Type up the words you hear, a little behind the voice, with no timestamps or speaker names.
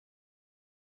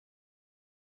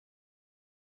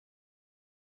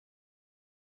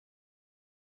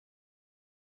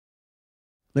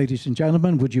Ladies and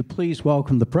gentlemen, would you please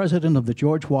welcome the President of the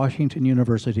George Washington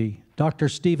University, Dr.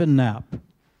 Stephen Knapp.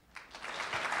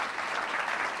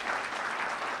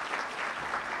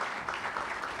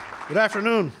 Good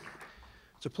afternoon.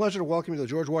 It's a pleasure to welcome you to the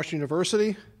George Washington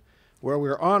University, where we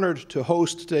are honored to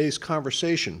host today's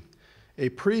conversation, a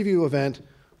preview event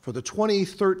for the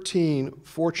 2013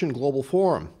 Fortune Global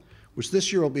Forum, which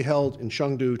this year will be held in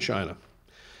Chengdu, China.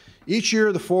 Each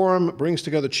year, the forum brings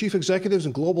together chief executives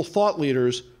and global thought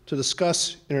leaders to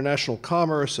discuss international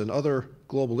commerce and other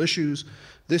global issues.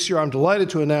 This year, I'm delighted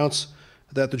to announce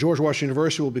that the George Washington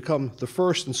University will become the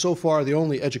first and so far the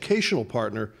only educational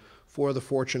partner for the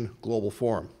Fortune Global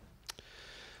Forum.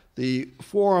 The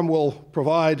forum will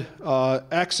provide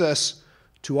access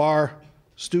to our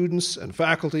students and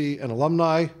faculty and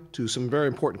alumni to some very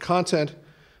important content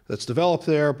that's developed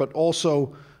there, but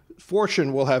also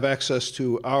Fortune will have access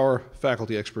to our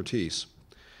faculty expertise.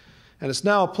 And it's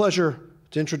now a pleasure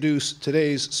to introduce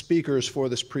today's speakers for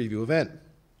this preview event.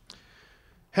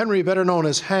 Henry, better known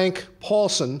as Hank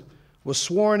Paulson, was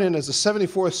sworn in as the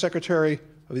 74th Secretary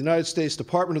of the United States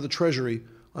Department of the Treasury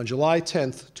on July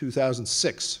 10th,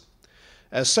 2006.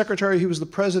 As Secretary, he was the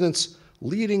President's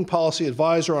leading policy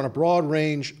advisor on a broad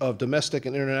range of domestic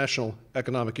and international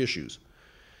economic issues.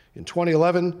 In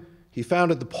 2011, he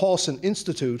founded the Paulson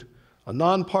Institute, a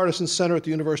nonpartisan center at the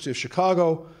University of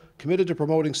Chicago committed to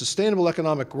promoting sustainable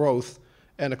economic growth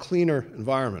and a cleaner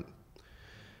environment.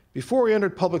 Before he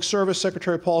entered public service,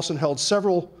 Secretary Paulson held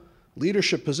several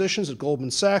leadership positions at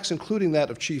Goldman Sachs, including that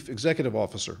of Chief Executive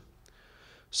Officer.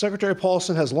 Secretary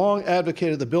Paulson has long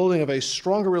advocated the building of a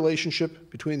stronger relationship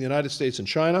between the United States and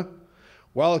China.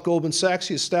 While at Goldman Sachs,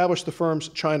 he established the firm's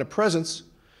China presence,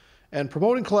 and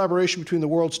promoting collaboration between the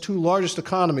world's two largest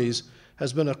economies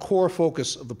has been a core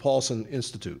focus of the Paulson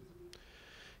Institute.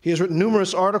 He has written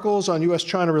numerous articles on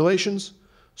U.S.-China relations,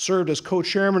 served as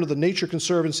co-chairman of the Nature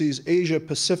Conservancy's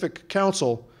Asia-Pacific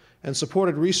Council, and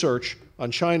supported research on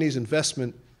Chinese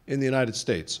investment in the United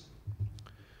States.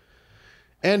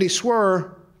 Andy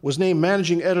Serwer was named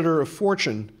managing editor of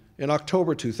Fortune in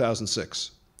October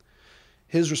 2006.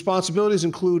 His responsibilities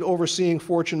include overseeing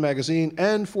Fortune magazine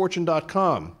and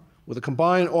Fortune.com, with a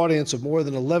combined audience of more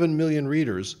than 11 million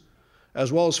readers,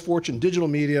 as well as Fortune digital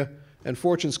media and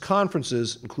Fortune's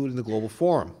conferences, including the Global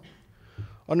Forum.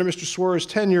 Under Mr. Serwer's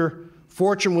tenure,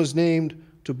 Fortune was named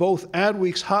to both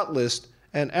Adweek's Hot List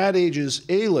and Ad Age's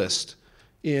A List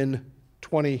in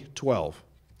 2012.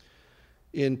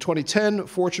 In 2010,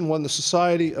 Fortune won the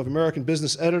Society of American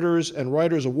Business Editors and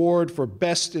Writers Award for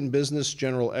Best in Business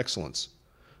General Excellence.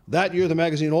 That year, the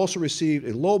magazine also received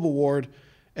a Loeb Award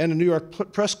and a New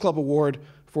York Press Club Award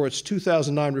for its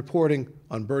 2009 reporting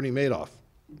on Bernie Madoff.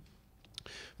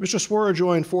 Mr. Serwer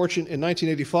joined Fortune in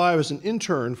 1985 as an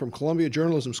intern from Columbia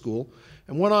Journalism School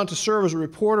and went on to serve as a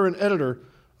reporter and editor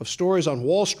of stories on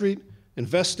Wall Street,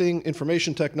 investing,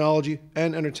 information technology,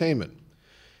 and entertainment.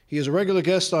 He is a regular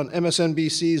guest on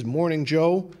MSNBC's Morning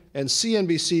Joe and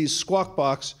CNBC's Squawk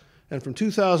Box, and from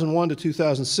 2001 to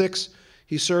 2006,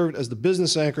 he served as the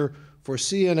business anchor for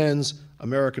CNN's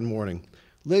American Morning.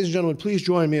 Ladies and gentlemen, please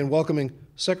join me in welcoming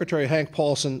Secretary Hank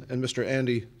Paulson and Mr.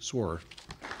 Andy Serwer.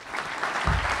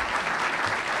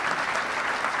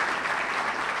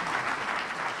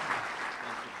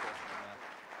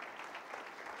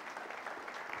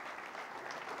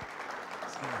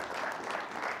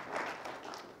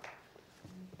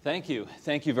 Thank you.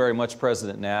 Thank you very much,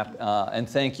 President Knapp. And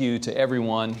thank you to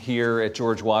everyone here at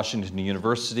George Washington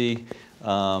University.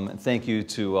 And thank you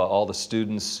to all the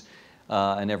students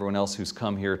and everyone else who's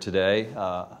come here today.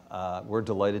 We're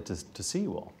delighted to see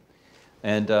you all.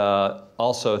 And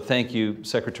also, thank you,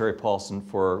 Secretary Paulson,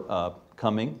 for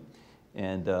coming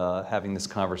and having this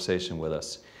conversation with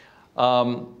us.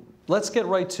 Let's get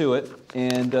right to it.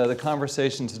 And the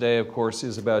conversation today, of course,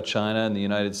 is about China and the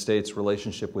United States'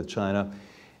 relationship with China.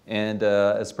 And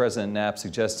as President Knapp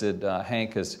suggested,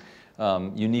 Hank is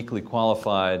uniquely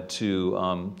qualified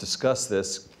to discuss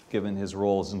this, given his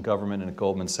roles in government and at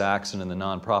Goldman Sachs and in the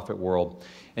nonprofit world.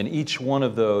 And each one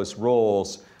of those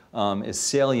roles is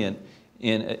salient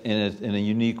in a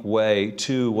unique way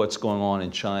to what's going on in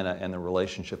China and the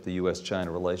relationship, the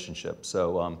U.S.-China relationship.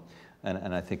 So,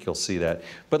 and I think you'll see that.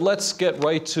 But let's get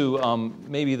right to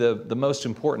maybe the most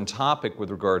important topic with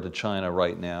regard to China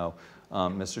right now,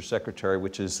 Mr. Secretary,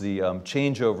 which is the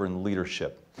changeover in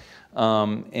leadership.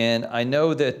 And I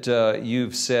know that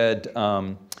you've said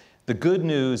the good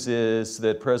news is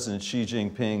that President Xi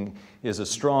Jinping is a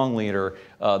strong leader.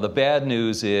 The bad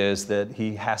news is that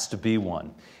he has to be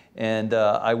one. And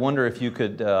I wonder if you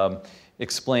could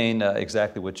explain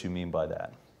exactly what you mean by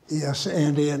that. Yes,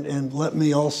 Andy, and let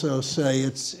me also say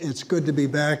it's good to be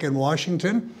back in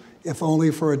Washington, if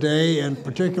only for a day, and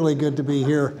particularly good to be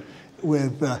here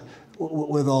with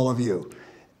all of you.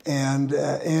 And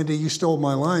Andy, you stole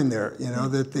my line there. You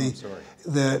know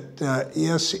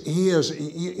yes, he is.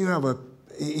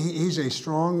 He's a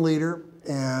strong leader,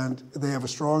 and they have a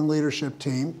strong leadership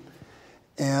team,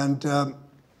 and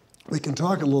we can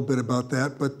talk a little bit about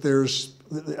that. But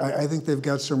I think they've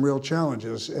got some real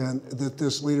challenges, and that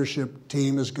this leadership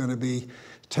team is going to be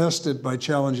tested by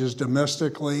challenges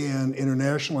domestically and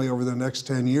internationally over the next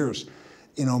 10 years.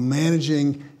 You know,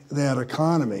 managing that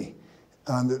economy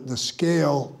on the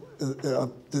scale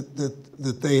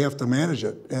that they have to manage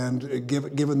it, and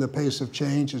given the pace of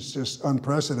change, it's just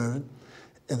unprecedented.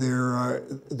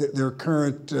 Their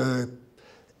current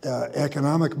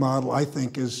economic model, I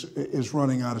think, is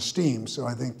running out of steam. So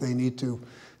I think they need to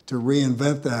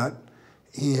reinvent that.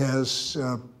 He has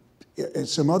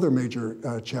some other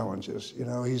major challenges. You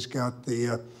know, he's got he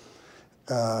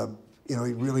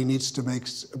really needs to make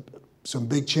some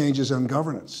big changes on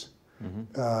governance.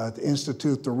 To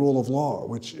institute the rule of law,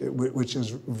 which is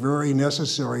very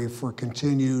necessary for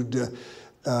continued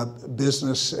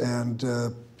business and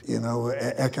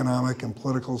economic and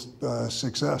political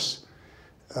success.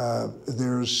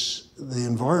 The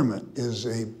environment is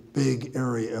a big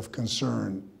area of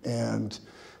concern and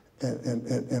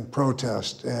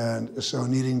protest, and so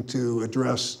needing to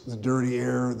address the dirty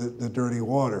air, the dirty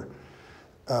water,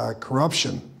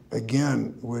 corruption.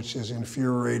 Again, which is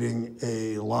infuriating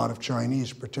a lot of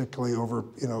Chinese, particularly over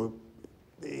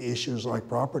issues like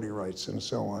property rights and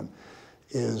so on,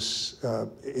 is a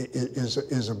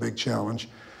big challenge.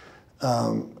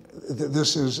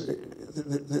 This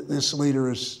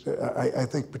leader is, I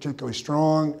think, particularly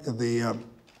strong.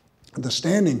 The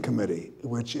Standing Committee,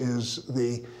 which is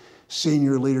the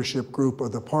senior leadership group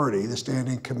of the party, the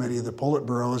Standing Committee of the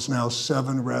Politburo, is now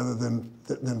 7 rather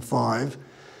than 5.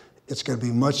 It's going to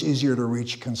be much easier to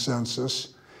reach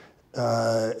consensus.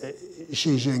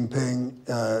 Xi Jinping,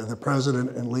 the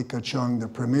president, and Li Keqiang, the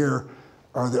premier,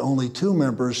 are the only 2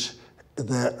 members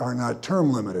that are not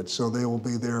term limited, so they will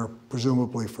be there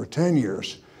presumably for 10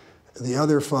 years. The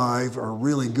other 5 are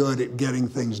really good at getting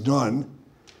things done,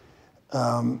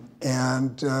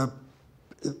 and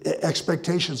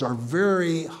expectations are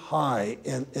very high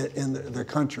in the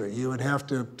country. You would have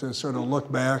to sort of look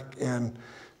back and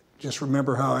just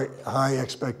remember how high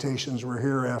expectations were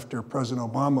here after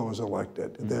President Obama was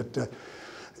elected. That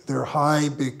they're high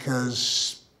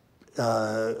because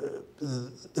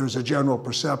there's a general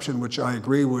perception, which I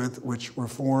agree with, which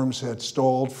reforms had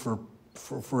stalled for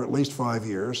at least 5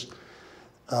 years,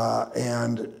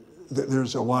 and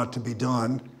there's a lot to be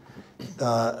done.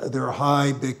 They're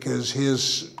high because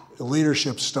his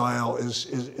leadership style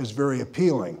is very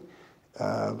appealing,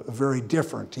 very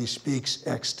different. He speaks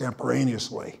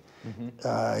extemporaneously.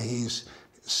 He's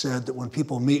said that when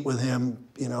people meet with him,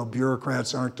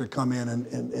 bureaucrats aren't to come in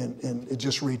and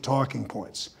just read talking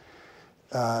points.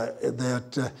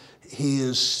 That he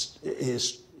is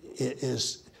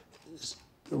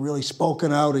really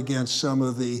spoken out against some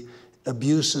of the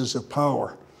abuses of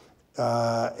power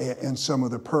and some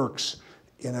of the perks.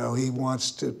 He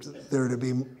wants to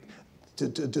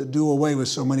do away with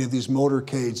so many of these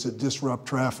motorcades that disrupt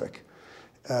traffic.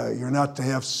 You're not to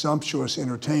have sumptuous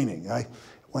entertaining.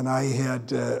 When I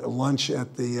had lunch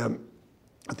at the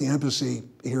embassy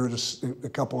here a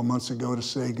couple of months ago to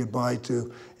say goodbye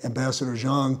to Ambassador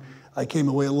Zhang, I came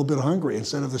away a little bit hungry.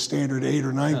 Instead of the standard 8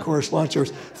 or 9 course lunch, there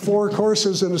was 4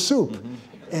 courses and a soup.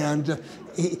 And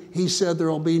he said there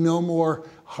will be no more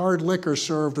hard liquor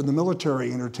served when the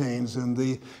military entertains, and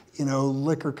the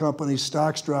liquor company's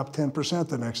stocks drop 10%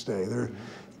 the next day.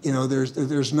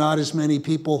 There's not as many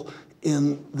people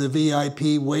in the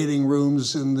VIP waiting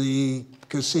rooms in the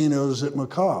casinos at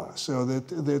Macau.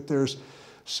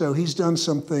 So he's done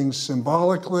some things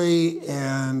symbolically,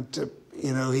 and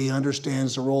he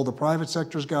understands the role the private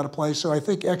sector's got to play. So I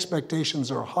think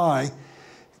expectations are high,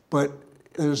 but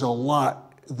there's a lot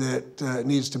that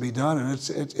needs to be done, and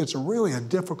it's really a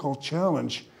difficult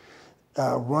challenge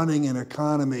running an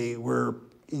economy where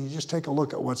you just take a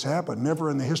look at what's happened.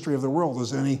 Never in the history of the world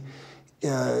has any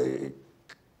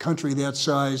country that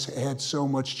size had so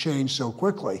much change so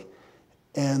quickly.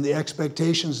 And the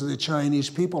expectations of the Chinese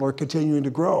people are continuing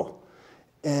to grow.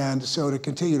 And so to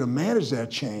continue to manage that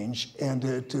change and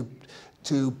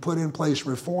to put in place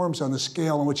reforms on the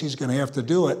scale in which he's going to have to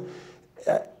do it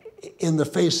in the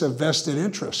face of vested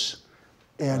interests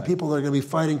and people that are going to be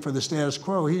fighting for the status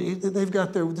quo,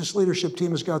 this leadership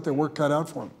team has got their work cut out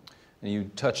for them. And you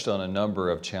touched on a number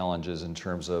of challenges in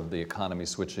terms of the economy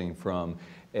switching from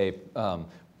a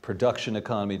production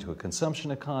economy to a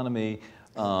consumption economy,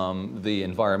 the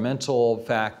environmental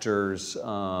factors,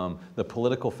 the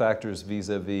political factors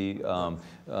vis-a-vis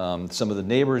some of the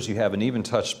neighbors you haven't even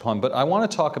touched upon. But I want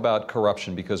to talk about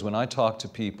corruption, because when I talk to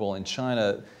people in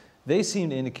China, they seem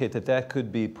to indicate that that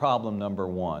could be problem number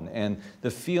one. And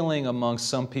the feeling amongst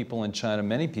some people in China,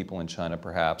 many people in China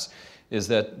perhaps, is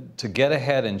that to get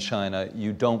ahead in China,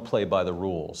 you don't play by the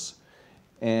rules.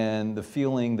 And the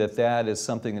feeling that that is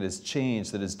something that has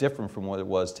changed, that is different from what it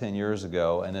was 10 years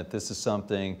ago, and that this is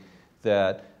something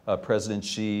that President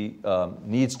Xi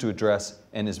needs to address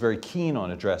and is very keen on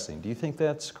addressing. Do you think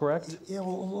that's correct? Yeah,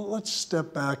 well, let's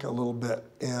step back a little bit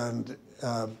and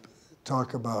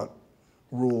talk about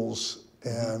rules.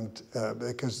 And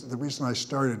because the reason I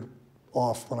started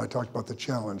off when I talked about the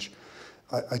challenge,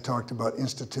 I talked about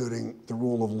instituting the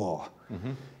rule of law.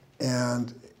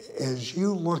 And as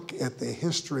you look at the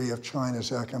history of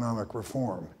China's economic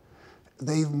reform,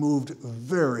 they've moved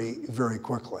very, very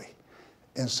quickly.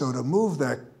 And so to move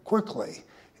that quickly,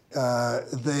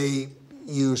 they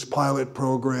used pilot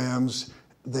programs,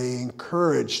 they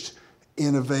encouraged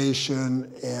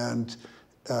innovation and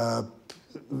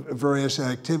various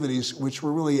activities which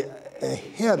were really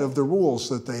ahead of the rules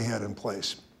that they had in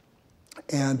place.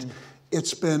 And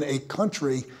it's been a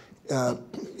country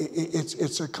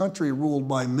it's a country ruled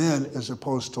by men as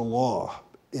opposed to law.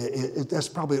 That's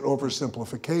probably an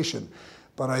oversimplification.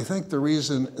 But I think the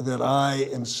reason that I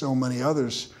and so many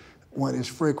others went as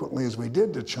frequently as we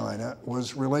did to China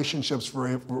was relationships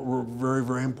were very,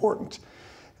 very important.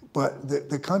 But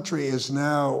the country is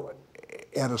now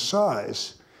at a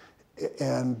size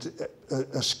and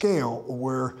a scale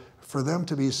where for them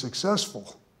to be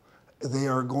successful, they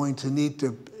are going to need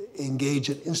to engage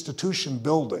in institution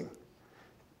building,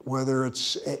 whether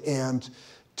it's, and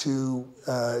to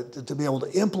be able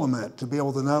to implement, to be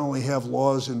able to not only have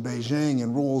laws in Beijing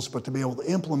and rules, but to be able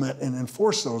to implement and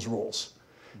enforce those rules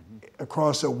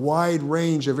across a wide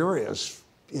range of areas,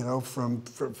 you know, from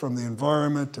the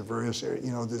environment to various,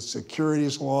 you know, the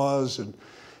securities laws and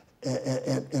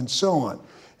so on.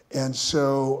 And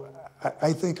so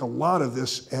I think a lot of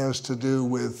this has to do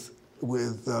with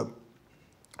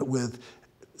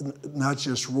not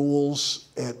just rules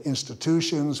and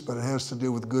institutions, but it has to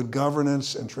do with good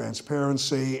governance and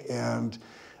transparency. And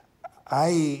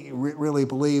I really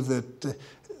believe that the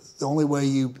only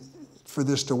way for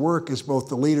this to work is both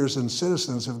the leaders and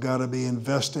citizens have got to be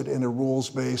invested in a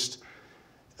rules-based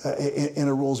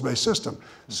system.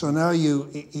 So now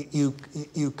you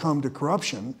come to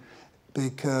corruption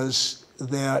because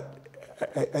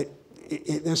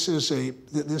this is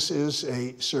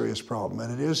a serious problem,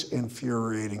 and it is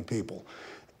infuriating people.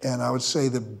 And I would say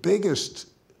the biggest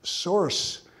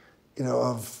source, you know,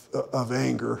 of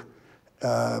anger,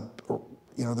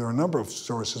 you know, there are a number of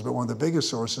sources, but one of the biggest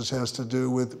sources has to do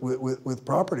with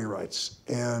property rights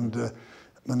and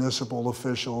municipal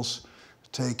officials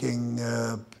taking,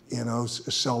 you know,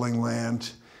 selling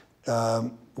land,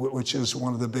 which is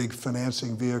one of the big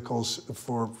financing vehicles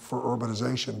for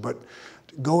urbanization. But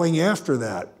going after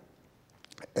that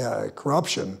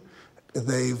corruption,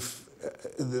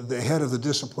 the head of the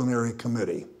disciplinary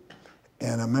committee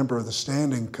and a member of the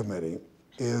standing committee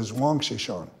is Wang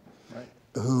Xishan, right,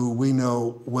 who we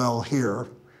know well here.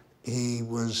 He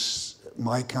was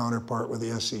my counterpart with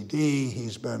the SED.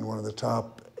 He's been one of the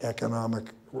top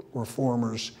economic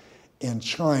reformers in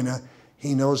China.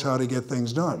 He knows how to get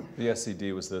things done. The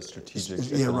SED was the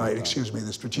strategic. Yeah, right. Excuse me,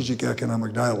 the Strategic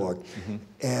Economic Dialogue,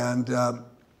 and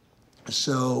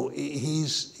so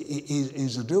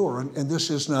he's a doer, and this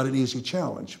is not an easy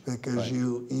challenge because right,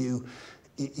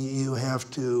 you have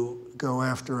to go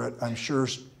after it. I'm sure,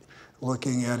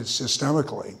 looking at it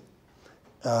systemically,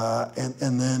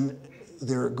 and then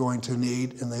they're going to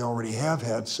need, and they already have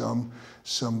had some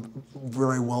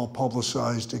very well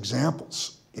publicized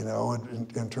examples, you know,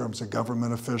 in terms of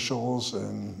government officials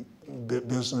and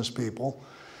business people.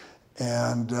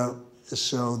 And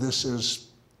so this is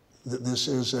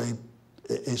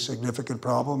a significant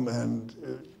problem, and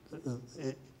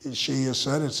Xi has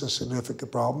said it's a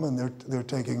significant problem, and they're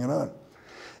taking it on.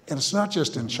 And it's not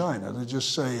just in China. They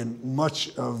just say in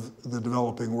much of the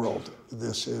developing world,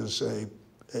 this is a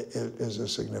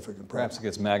significant problem. Perhaps it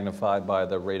gets magnified by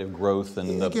the rate of growth and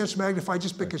it gets magnified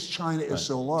just because China is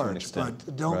so large.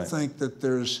 But don't think that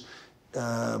there's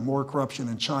more corruption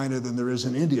in China than there is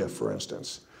in India, for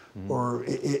instance, or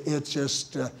it's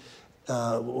just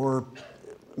or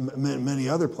many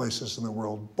other places in the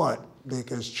world. But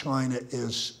because China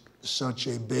is such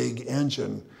a big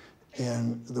engine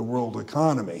in the world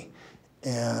economy,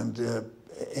 and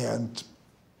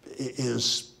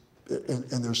is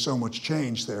and there's so much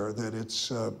change there that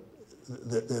it's a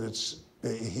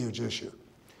huge issue.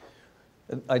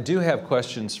 I do have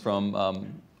questions from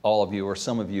all of you, or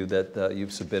some of you, that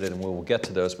you've submitted, and we will get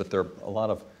to those. But there are a lot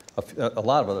of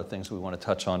other things we want to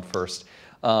touch on first.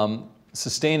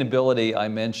 Sustainability, I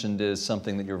mentioned, is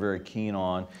something that you're very keen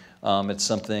on. It's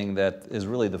something that is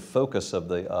really the focus of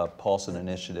the Paulson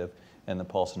Initiative and the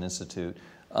Paulson Institute.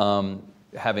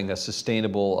 Having a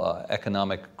sustainable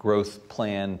economic growth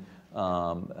plan,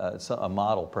 a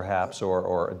model perhaps,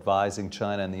 or advising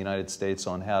China and the United States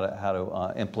on how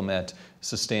to implement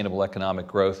sustainable economic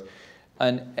growth.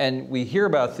 And we hear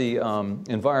about the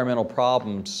environmental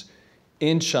problems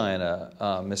in China,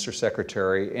 Mr.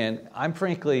 Secretary, and I'm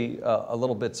frankly a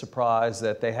little bit surprised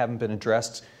that they haven't been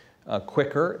addressed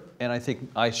quicker, and I think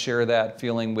I share that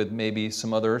feeling with maybe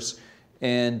some others.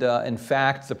 And in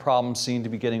fact, the problems seem to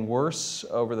be getting worse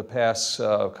over the past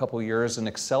couple of years and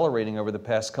accelerating over the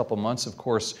past couple of months. Of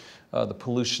course, the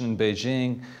pollution in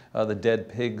Beijing, the dead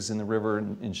pigs in the river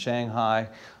in Shanghai,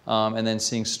 and then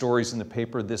seeing stories in the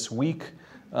paper this week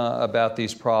about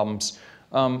these problems.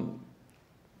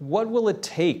 What will it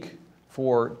take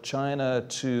for China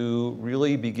to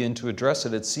really begin to address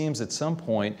it? It seems at some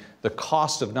point the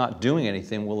cost of not doing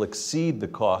anything will exceed the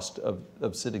cost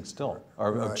of sitting still,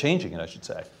 or of changing it, I should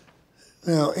say.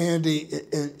 Now, Andy,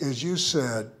 as you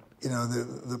said,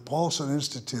 the Paulson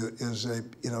Institute is a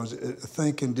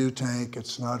think and do tank.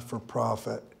 It's not for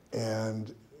profit,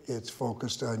 and it's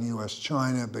focused on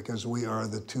U.S.-China because we are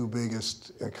the two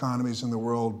biggest economies in the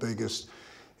world, biggest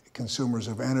consumers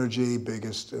of energy,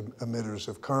 biggest emitters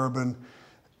of carbon.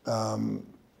 And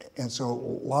so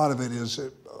a lot of it is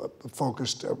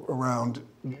focused around,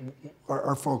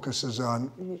 our focus is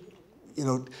on,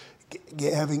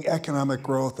 having economic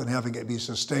growth and having it be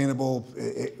sustainable,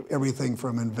 everything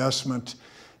from investment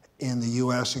in the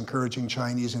U.S., encouraging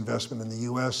Chinese investment in the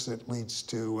U.S. that leads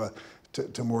to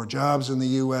more jobs in the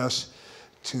U.S.,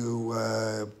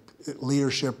 to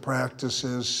leadership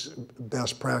practices,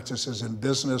 best practices in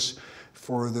business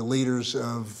for the leaders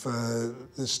of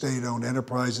the state-owned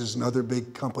enterprises and other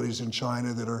big companies in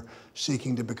China that are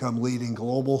seeking to become leading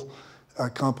global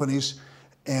companies.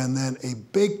 And then a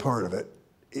big part of it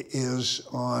is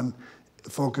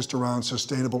focused around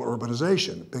sustainable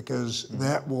urbanization, because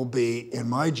that will be, in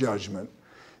my judgment,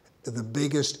 the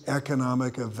biggest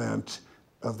economic event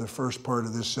of the first part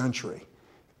of this century,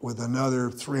 with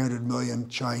another 300 million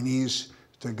Chinese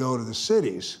to go to the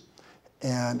cities.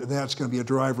 And that's going to be a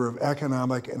driver of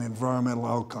economic and environmental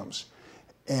outcomes.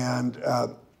 And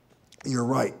you're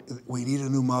right, we need a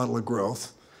new model of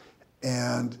growth.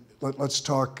 And let's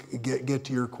get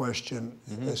to your question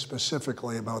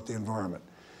specifically about the environment.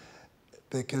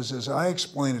 Because as I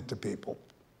explain it to people,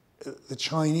 the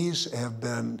Chinese have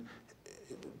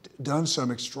done some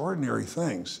extraordinary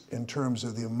things in terms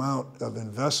of the amount of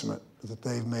investment that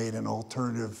they've made in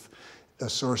alternative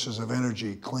sources of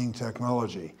energy, clean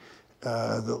technology,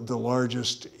 the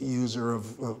largest user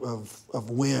of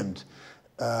wind.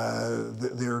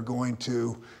 They're going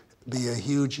to be a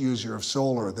huge user of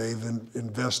solar. They've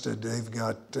invested, they've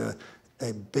got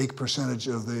a big percentage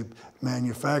of the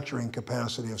manufacturing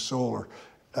capacity of solar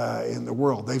in the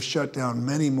world. They've shut down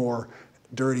many more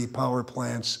dirty power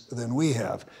plants than we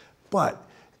have. But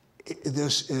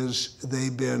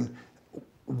they've been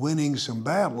winning some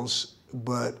battles,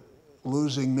 but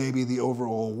losing maybe the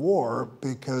overall war,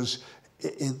 because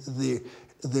the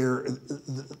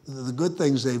good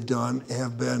things they've done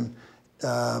have been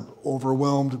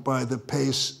overwhelmed by the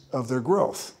pace of their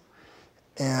growth.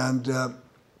 And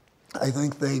I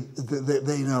think they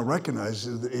now recognize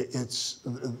it's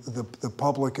the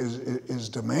public is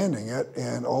demanding it,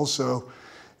 and also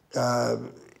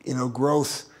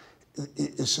growth,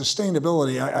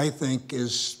 sustainability. I think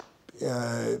is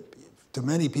to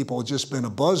many people just been a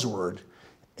buzzword,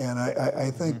 and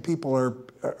I think people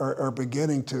are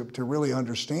beginning to really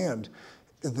understand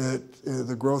that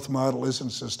the growth model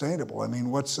isn't sustainable. I mean,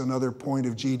 what's another point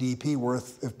of GDP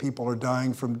worth if people are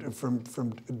dying from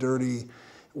dirty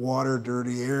water,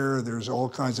 dirty air? There's all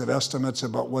kinds of estimates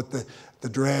about what the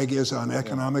drag is on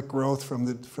economic growth from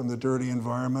the dirty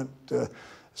environment.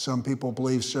 Some people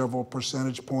believe several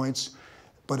percentage points,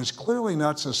 but it's clearly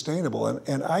not sustainable.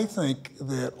 And I think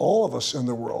that all of us in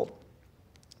the world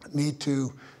need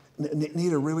to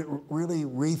really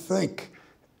rethink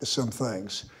some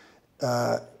things.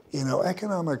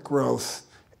 Economic growth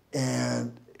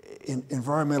and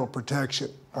environmental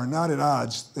protection are not at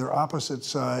odds. They're opposite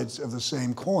sides of the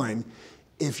same coin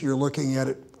if you're looking at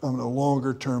it on a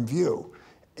longer term view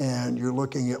and you're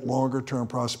looking at longer term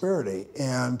prosperity.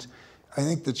 And I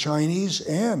think the Chinese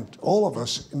and all of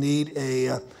us need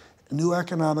a new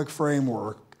economic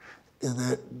framework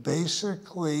that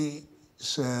basically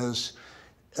says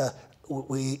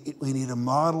we need a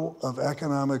model of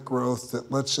economic growth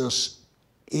that lets us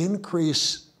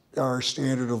increase our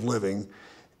standard of living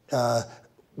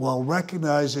while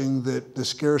recognizing that the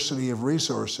scarcity of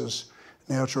resources,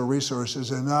 natural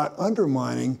resources, and not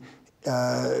undermining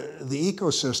the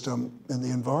ecosystem and the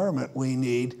environment we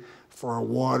need for our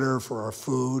water, for our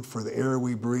food, for the air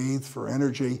we breathe, for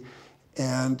energy.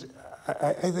 And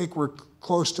I think we're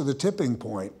close to the tipping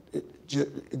point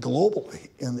globally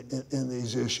in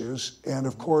these issues. And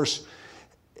of course,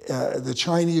 the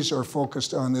Chinese are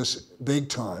focused on this big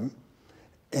time,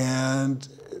 and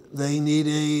they need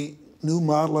a new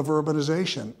model of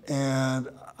urbanization. And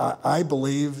I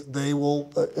believe they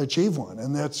will achieve one,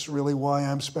 and that's really why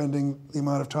I'm spending the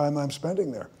amount of time I'm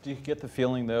spending there. Do you get the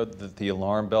feeling, though, that the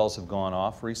alarm bells have gone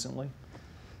off recently?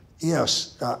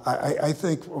 Yes, I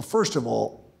think, well, first of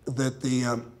all, that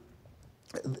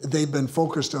they've been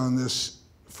focused on this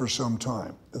for some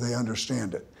time. They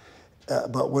understand it.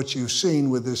 But what you've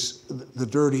seen with this, the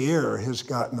dirty air has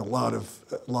gotten a lot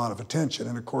of attention.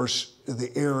 And of course,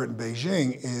 the air in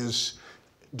Beijing is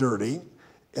dirty.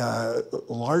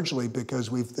 Largely because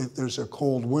there's a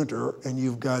cold winter, and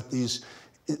you've got these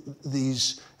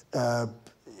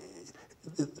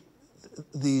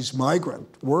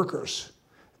migrant workers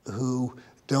who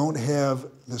don't have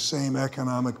the same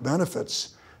economic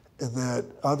benefits that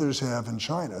others have in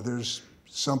China. There's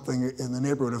something in the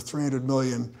neighborhood of 300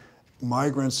 million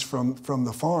migrants from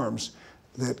the farms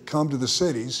that come to the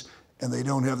cities, and they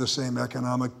don't have the same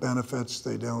economic benefits,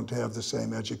 they don't have the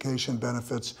same education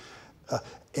benefits.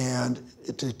 And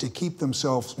to keep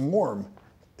themselves warm,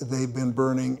 they've been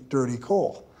burning dirty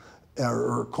coal,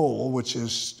 or coal, which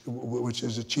is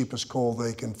the cheapest coal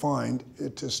they can find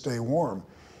to stay warm.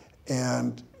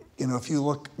 And if you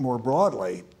look more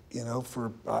broadly,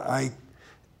 I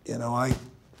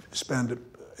spend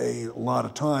a lot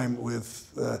of time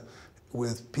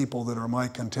with people that are my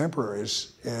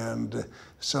contemporaries, and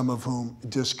some of whom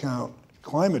discount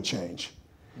climate change.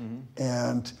 Mm-hmm.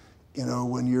 And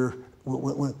when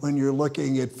you're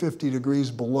looking at 50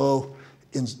 degrees below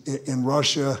in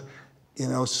Russia,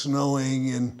 snowing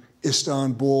in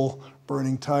Istanbul,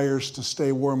 burning tires to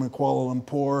stay warm in Kuala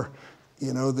Lumpur,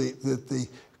 the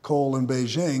coal in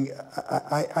Beijing,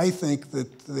 I think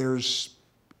that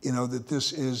that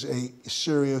this is a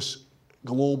serious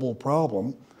global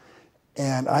problem,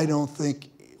 and I don't think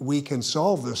we can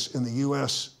solve this in the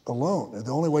U.S. alone.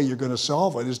 The only way you're going to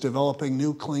solve it is developing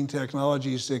new clean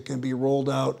technologies that can be rolled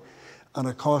out on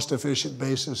a cost-efficient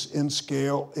basis in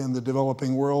scale in the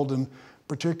developing world, and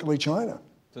particularly China.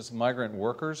 Does migrant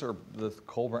workers or the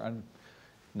coal,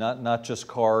 not just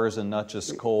cars and not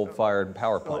just coal-fired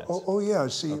power plants? Oh yeah.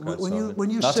 See, okay, when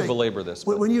you not say, to belabor this,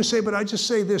 when you say, but I just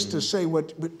say this to say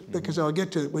because I'll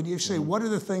get to it. When you say what are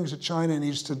the things that China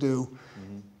needs to do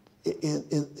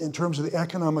in terms of the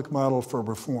economic model for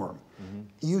reform,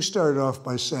 you started off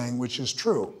by saying, which is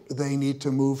true, they need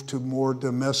to move to more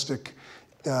domestic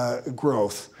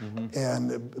growth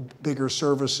and bigger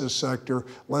services sector,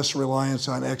 less reliance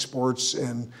on exports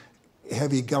and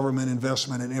heavy government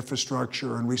investment in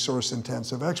infrastructure and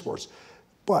resource-intensive exports.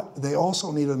 But they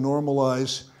also need to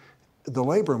normalize the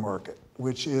labor market,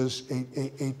 which is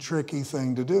a tricky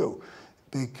thing to do,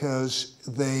 because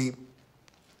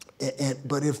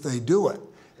but if they do it,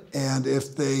 and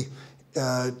if they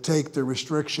take the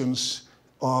restrictions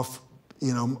off,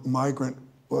 the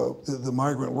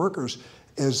migrant workers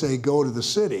as they go to the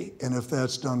city, and if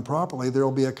that's done properly, there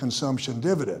will be a consumption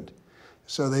dividend.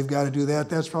 So they've got to do that.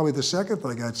 That's probably the second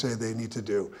thing I'd say they need to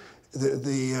do.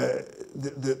 The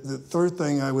third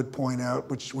thing I would point out,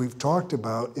 which we've talked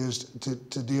about, is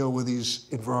to deal with these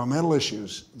environmental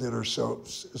issues that are so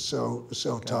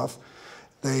tough.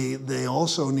 They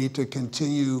also need to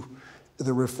continue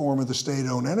the reform of the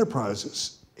state-owned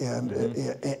enterprises, and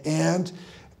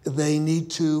they need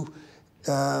to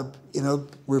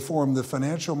reform the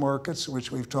financial markets,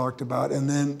 which we've talked about, and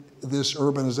then this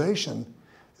urbanization.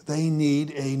 They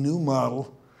need a new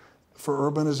model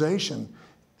for urbanization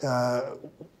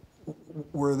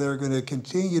where they're going to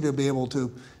continue to be able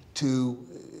to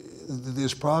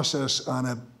this process on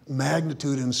a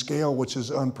magnitude and scale which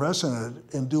is unprecedented,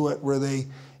 and do it where they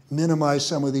minimize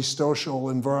some of these social,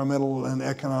 environmental, and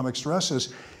economic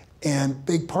stresses. And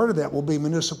big part of that will be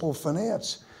municipal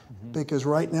finance, because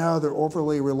right now they're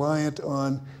overly reliant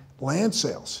on land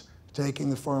sales, taking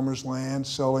the farmer's land,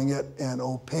 selling it, and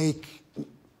opaque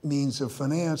means of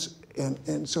finance.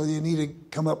 And so you need to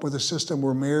come up with a system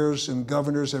where mayors and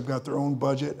governors have got their own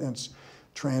budget, and it's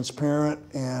transparent,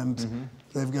 and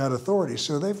they've got authority.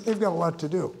 So they've got a lot to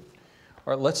do.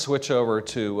 All right, let's switch over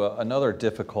to another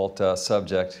difficult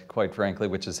subject, quite frankly,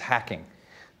 which is hacking.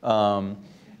 A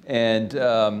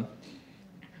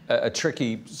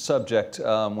tricky subject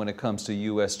when it comes to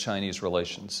U.S.-Chinese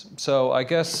relations. So I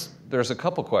guess there's a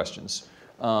couple questions.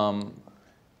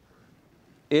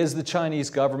 Is the Chinese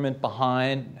government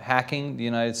behind hacking the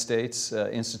United States,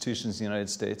 institutions in the United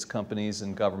States, companies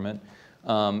and government?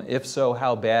 If so,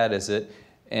 how bad is it?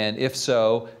 And if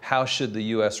so, how should the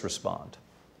U.S. respond?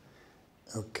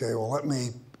 Okay, well, let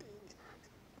me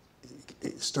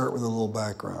start with a little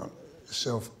background.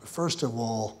 So first of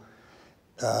all,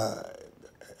 I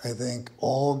think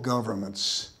all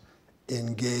governments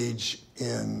engage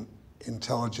in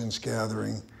intelligence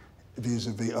gathering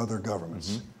vis-a-vis other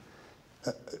governments.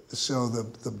 So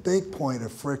the big point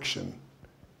of friction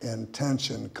and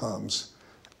tension comes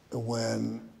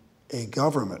when a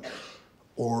government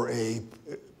or a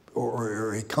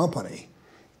company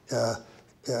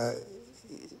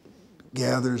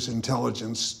gathers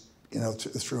intelligence,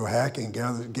 through hacking,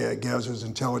 gathers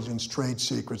intelligence trade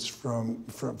secrets from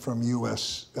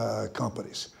U.S.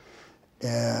 companies,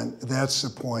 and that's the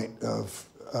point of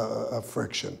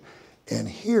friction. And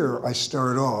here I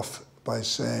start off by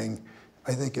saying,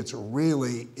 I think it's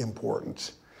really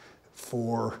important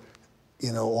for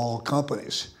all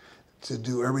companies to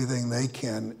do everything they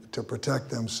can to protect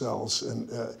themselves and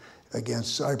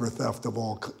against cyber theft of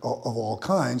all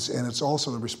kinds, and it's also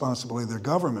the responsibility of their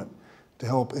government to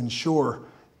help ensure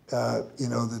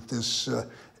that this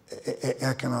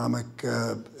economic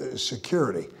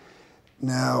security.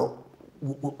 Now,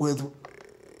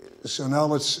 so now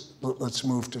let's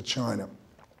move to China.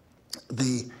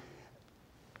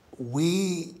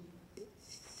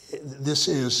 This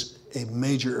is a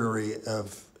major area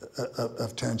of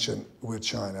tension with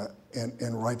China,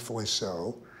 and rightfully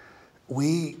so.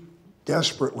 We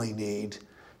desperately need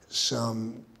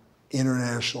some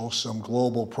international, some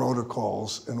global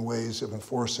protocols and ways of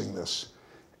enforcing this.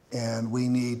 And we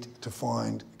need to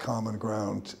find common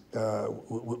ground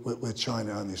with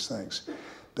China on these things,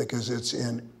 because it's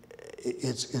in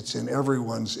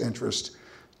everyone's interest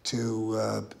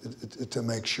to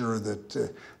make sure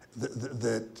that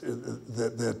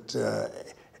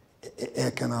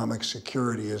economic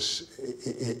security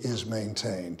is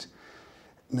maintained.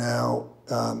 Now,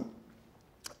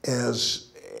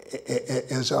 as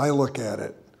I look at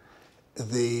it,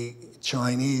 the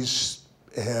Chinese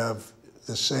have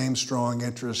the same strong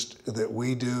interest that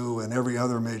we do and every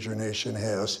other major nation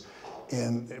has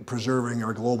in preserving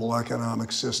our global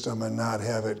economic system and not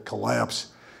have it collapse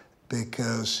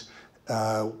because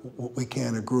we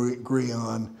can't agree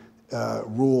on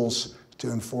rules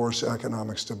to enforce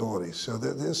economic stability. So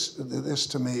this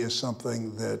to me is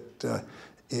something that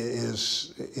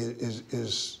is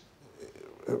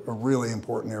a really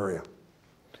important area.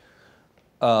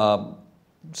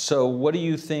 So what do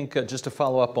you think, just to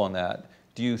follow up on that,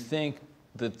 do you think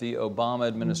that the Obama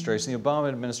administration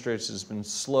has been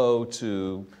slow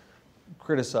to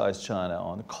criticize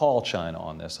China, call China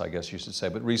on this, I guess you should say,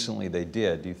 but recently they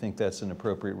did. Do you think that's an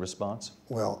appropriate response?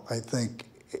 Well, I think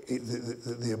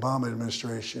the Obama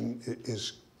administration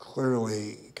is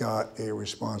clearly got a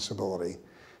responsibility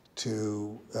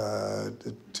to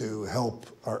help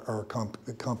our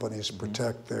companies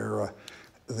protect their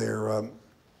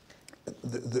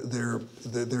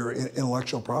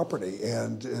intellectual property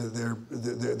and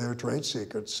their trade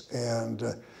secrets. And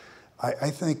I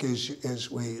think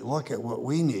as we look at what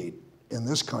we need in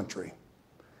this country,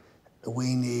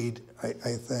 we need,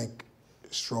 I think,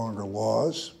 stronger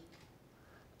laws.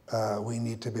 We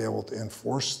need to be able to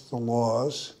enforce the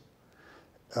laws.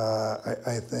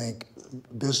 I think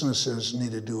businesses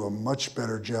need to do a much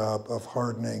better job of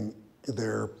hardening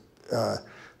their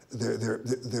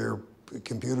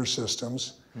computer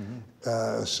systems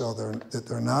so that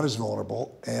they're not as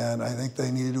vulnerable. And I think they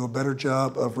need to do a better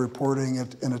job of reporting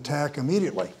an attack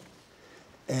immediately.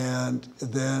 And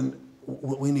then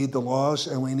we need the laws,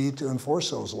 and we need to enforce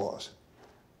those laws.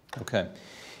 Okay.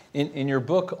 In your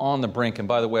book, On the Brink, and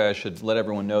by the way, I should let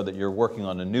everyone know that you're working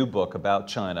on a new book about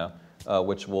China,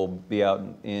 which will be out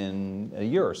in a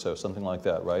year or so, something like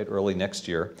that, right? Early next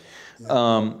year.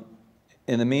 Yeah.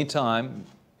 In the meantime,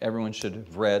 everyone should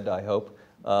have read, I hope,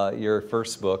 your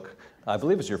first book. I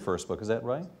believe it's your first book, is that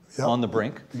right? Yep. On the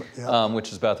Brink, yep.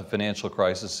 Which is about the financial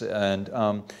crisis. And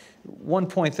one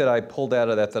point that I pulled out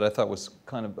of that I thought was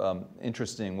kind of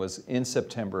interesting was in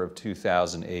September of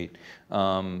 2008,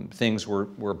 things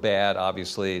were bad,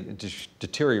 obviously,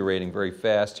 deteriorating very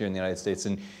fast here in the United States.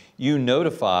 And you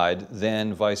notified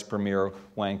then Vice Premier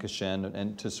Wang Qishan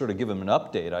and to sort of give him an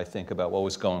update, I think, about what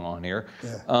was going on here.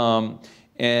 Yeah.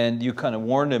 And you kind of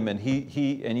warned him, and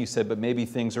you said, but maybe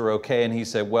things are okay. And he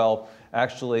said, well,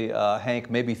 actually,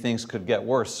 Hank, maybe things could get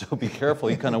worse, so be careful.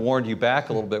 He kind of warned you back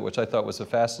a little bit, which I thought was a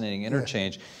fascinating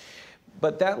interchange.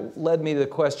 But that led me to the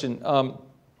question,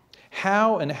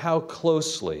 how and how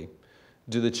closely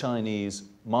do the Chinese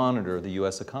monitor the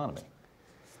U.S. economy?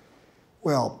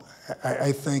 Well,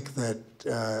 I think that,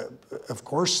 of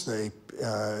course, they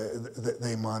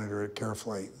monitor it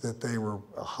carefully, that they were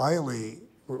highly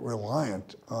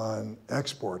reliant on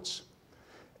exports.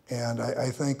 And I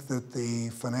think that the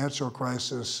financial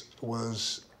crisis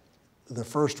was the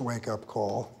first wake-up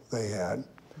call they had.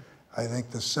 I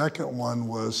think the second one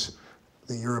was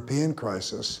the European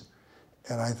crisis.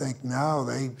 And I think now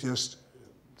they just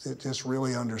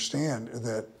really understand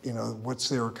that, you know, what's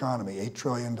their economy, $8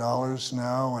 trillion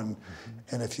now, and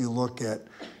if you look at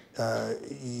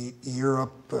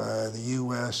Europe, the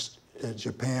U.S.,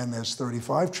 Japan, that's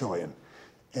 35 trillion.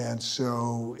 And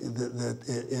so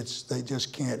they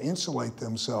just can't insulate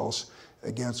themselves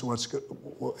against what's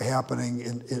happening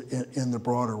in the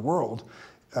broader world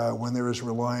when they're as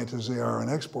reliant as they are on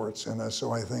exports. And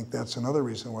so I think that's another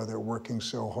reason why they're working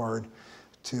so hard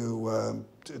to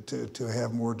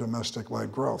have more domestic-led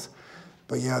growth.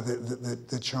 But yeah,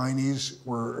 the Chinese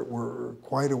were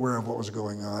quite aware of what was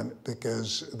going on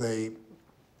because they,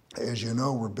 as you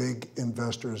know, were big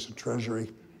investors in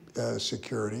Treasury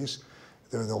securities.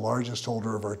 They're the largest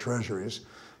holder of our treasuries.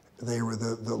 They were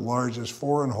the largest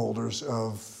foreign holders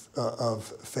of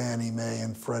Fannie Mae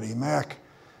and Freddie Mac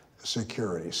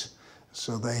securities.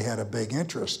 So they had a big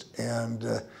interest.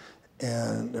 And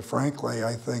frankly,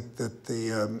 I think that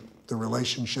the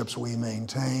relationships we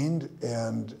maintained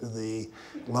and the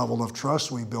level of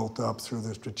trust we built up through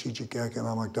the strategic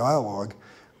economic dialogue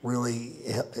really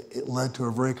it led to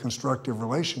a very constructive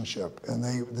relationship. And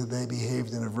they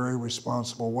behaved in a very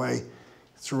responsible way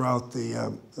throughout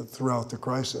the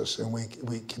crisis, and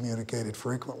we communicated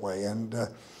frequently, and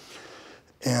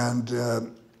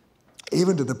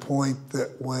even to the point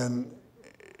that when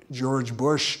George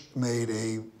Bush made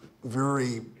a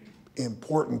very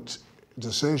important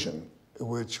decision,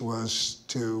 which was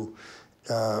to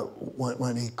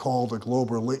when he called a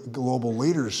global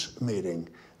leaders meeting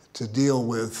to deal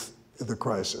with the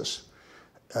crisis.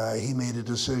 He made a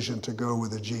decision to go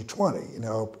with the G20. You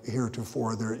know,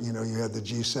 heretofore there, you know, you had the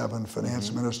G7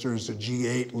 finance ministers, the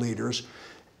G8 leaders,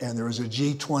 and there was a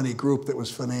G20 group that was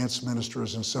finance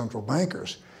ministers and central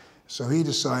bankers. So he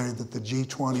decided that the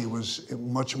G20 was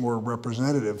much more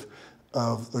representative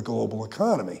of the global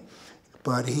economy.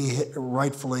 But he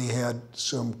rightfully had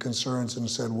some concerns and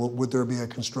said, well, would there be a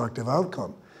constructive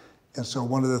outcome? And so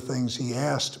one of the things he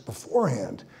asked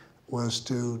beforehand was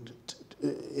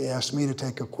he asked me to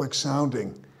take a quick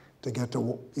sounding to get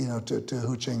to, you know, to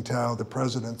Hu Jintao, the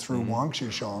president, through Wang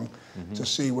Qishan, to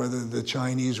see whether the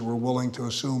Chinese were willing to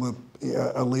assume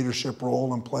a leadership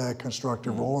role and play a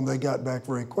constructive role, and they got back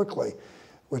very quickly,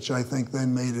 which I think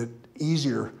then made it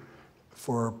easier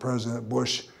for President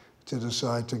Bush to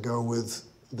decide to go with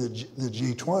the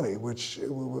G20,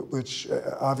 which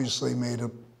obviously made a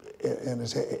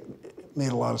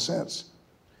lot of sense.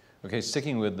 Okay,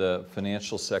 sticking with the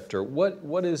financial sector,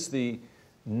 what is the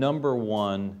number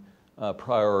one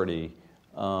priority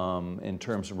in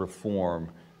terms of reform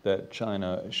that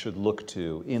China should look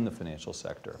to in the financial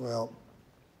sector? Well,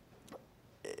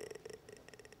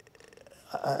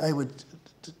 I would,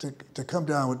 to come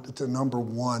down to number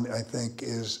one, I think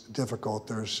is difficult.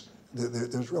 There's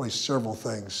really several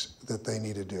things that they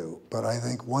need to do. But I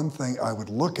think one thing I would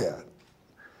look at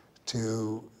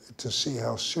to see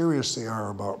how serious they are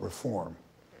about reform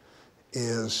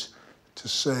is to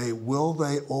say, will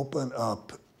they open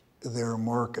up their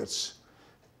markets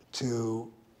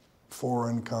to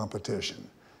foreign competition?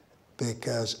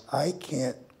 Because I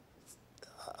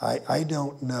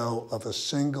don't know of a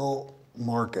single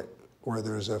market where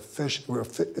there's efficient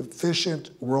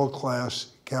world-class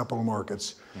capital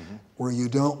markets where you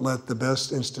don't let the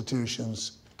best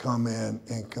institutions come in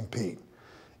and compete.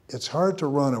 It's hard to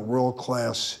run a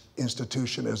world-class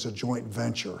institution as a joint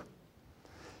venture.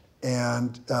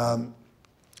 And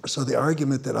so the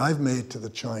argument that I've made to the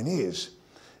Chinese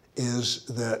is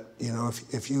that, you know,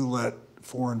 if you let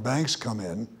foreign banks come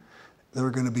in, they're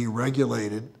going to be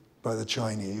regulated by the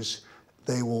Chinese.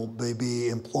 They be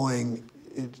employing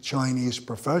Chinese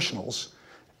professionals,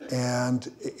 and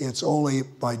it's only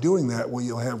by doing that will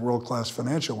you'll have world-class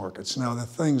financial markets. Now, the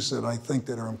things that I think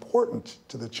that are important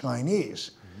to the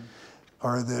Chinese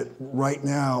are that right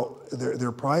now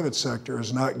their private sector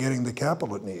is not getting the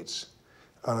capital it needs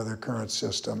out of their current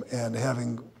system, and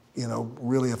having, you know,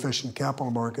 really efficient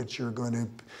capital markets, you're going to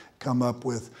come up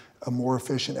with a more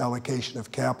efficient allocation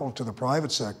of capital to the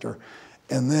private sector.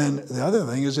 And then the other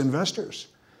thing is investors.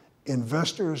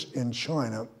 Investors in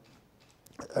China,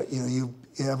 you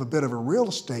have a bit of a real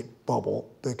estate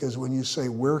bubble, because when you say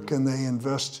where can they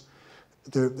invest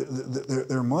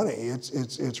their money,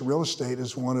 it's real estate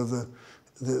is one of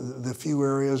the few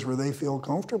areas where they feel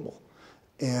comfortable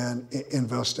in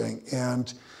investing.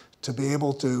 And to be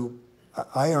able to,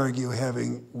 I argue,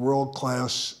 having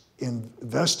world-class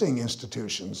investing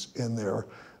institutions in there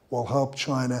will help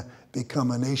China become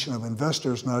a nation of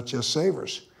investors, not just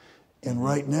savers. And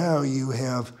right now you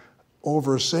have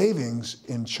over savings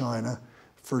in China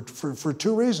for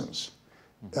two reasons.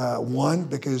 One,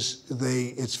 because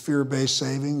it's fear-based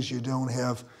savings. You don't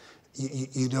have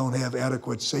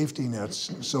adequate safety nets,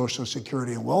 Social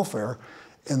Security and welfare.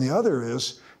 And the other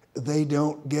is they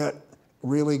don't get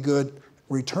really good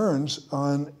returns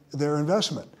on their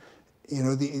investment.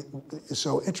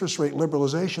 So interest rate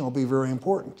liberalization will be very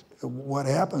important. What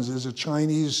happens is a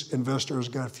Chinese investor has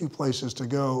got a few places to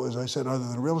go, as I said, other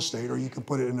than real estate, or you can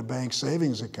put it in a bank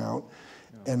savings account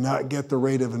and not get the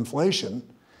rate of inflation.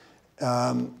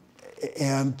 And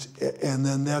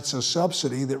then that's a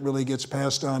subsidy that really gets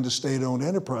passed on to state-owned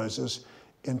enterprises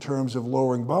in terms of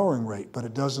lowering borrowing rate, but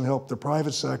it doesn't help the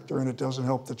private sector and it doesn't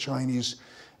help the Chinese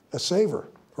saver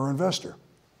or investor.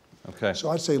 Okay. So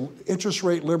I'd say interest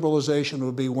rate liberalization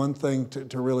would be one thing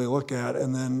to really look at,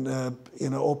 and then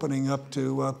opening up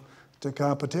to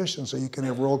competition so you can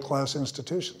have world-class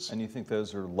institutions. And you think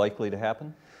those are likely to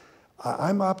happen?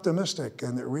 I'm optimistic,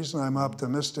 and the reason I'm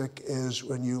optimistic is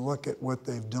when you look at what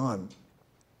they've done,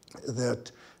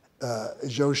 that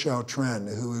Zhou Xiaotren,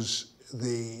 who is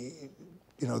the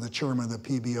chairman of the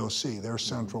PBOC, their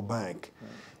central bank,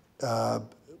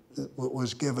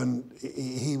 was given,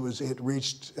 he had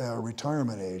reached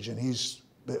retirement age, and he's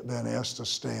been asked to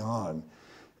stay on.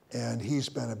 And he's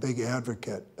been a big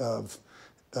advocate of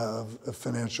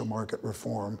financial market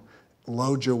reform.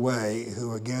 Lo Jiwei,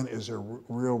 who again is a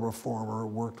real reformer,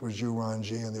 worked with Zhu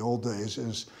Rongji in the old days,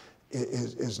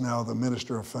 is now the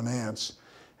Minister of Finance.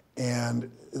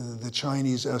 And the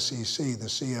Chinese SEC, the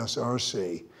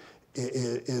CSRC,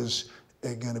 is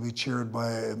going to be chaired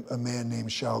by a man named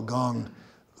Xiao Gong,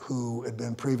 who had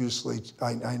been previously,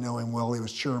 I know him well, he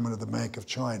was chairman of the Bank of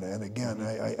China. And again,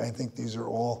 I think these are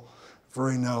all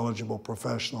very knowledgeable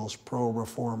professionals,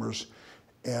 pro-reformers,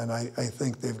 and I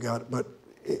think they've got, but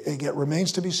it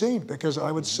remains to be seen, because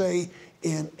I would say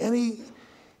in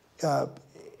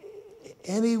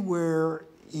anywhere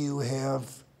you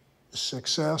have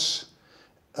success,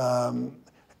 a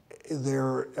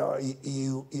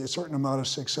certain amount of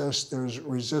success, there's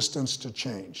resistance to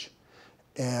change.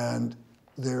 And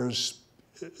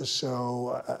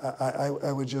so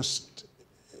I would just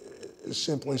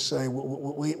simply say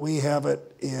we have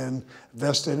it in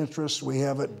vested interests. We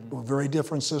have it, a very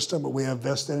different system, but we have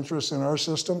vested interests in our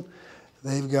system.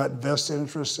 They've got vested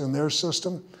interests in their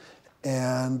system.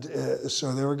 And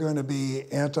so they're going to be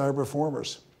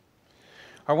anti-reformers.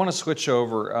 I want to switch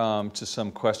over to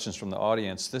some questions from the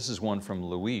audience. This is one from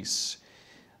Luis.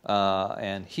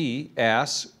 And he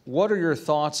asks, what are your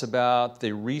thoughts about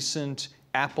the recent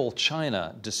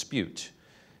Apple-China dispute?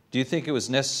 Do you think it was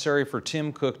necessary for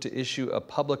Tim Cook to issue a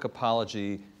public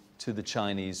apology to the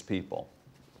Chinese people?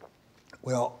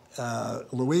 Well,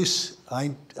 Luis,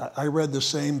 I read the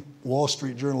same Wall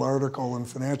Street Journal article and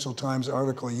Financial Times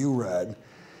article you read,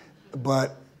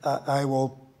 but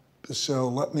so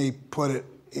let me put it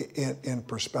in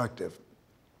perspective.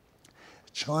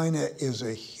 China is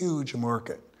a huge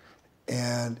market,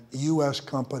 and U.S.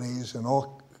 companies and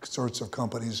all sorts of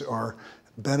companies are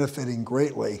benefiting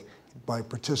greatly by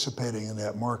participating in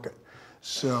that market.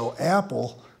 So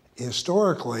Apple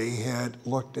historically had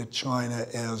looked at China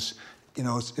as,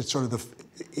 it's sort of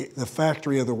the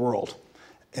factory of the world.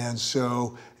 And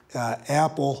so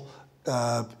Apple,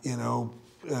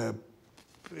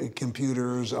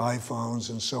 computers, iPhones,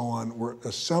 and so on were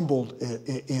assembled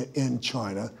in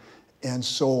China and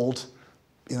sold,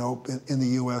 in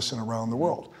the U.S. and around the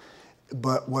world.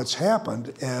 But what's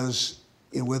happened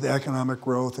with economic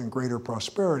growth and greater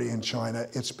prosperity in China,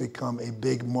 it's become a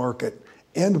big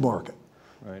end market.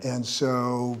 Right. And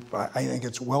so I think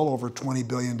it's well over $20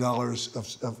 billion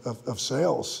of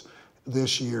sales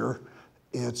this year.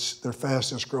 It's their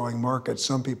fastest growing market.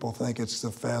 Some people think it's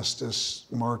the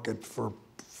fastest market for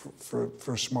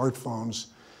smartphones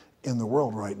in the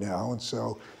world right now. And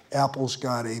so Apple's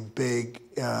got a big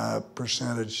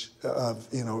percentage of,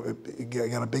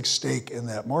 got a big stake in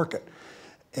that market.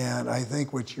 And I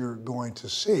think what you're going to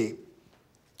see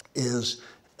is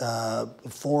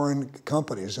foreign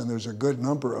companies, and there's a good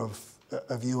number of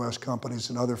U.S. companies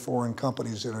and other foreign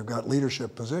companies that have got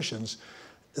leadership positions,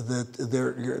 that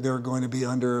they're going to be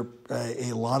under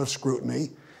a lot of scrutiny.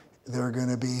 They're going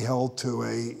to be held to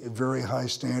a very high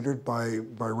standard by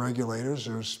regulators.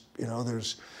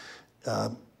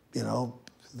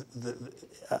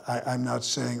 I'm not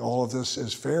saying all of this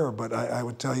is fair, but I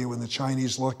would tell you when the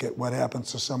Chinese look at what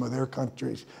happens to some of their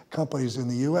companies in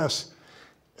the U.S.,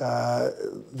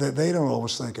 that they don't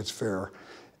always think it's fair.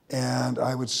 And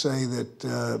I would say that,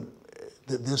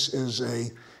 that this is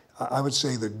I would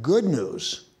say the good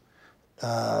news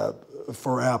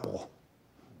for Apple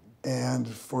and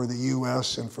for the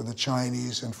U.S. and for the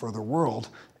Chinese and for the world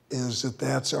is that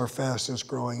that's our fastest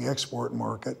growing export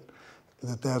market,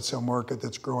 that's a market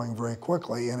that's growing very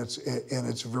quickly, and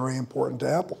it's very important to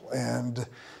Apple. And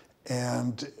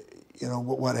you know,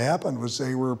 what happened was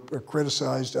they were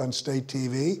criticized on state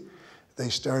TV. They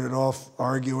started off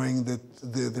arguing that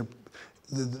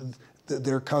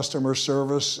their customer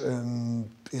service and,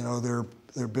 you know,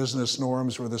 their business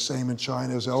norms were the same in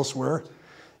China as elsewhere.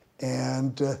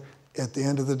 And at the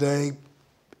end of the day,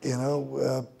 you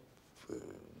know,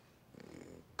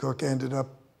 Cook ended up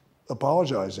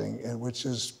apologizing, and this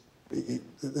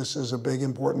is a big,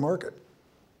 important market.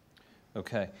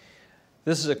 Okay.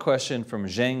 This is a question from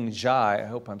Zheng Zhai, I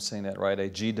hope I'm saying that right, a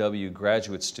GW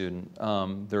graduate student.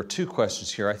 There are two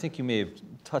questions here. I think you may have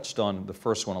touched on the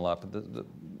first one a lot, but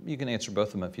you can answer both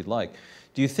of them if you'd like.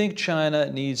 Do you think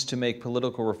China needs to make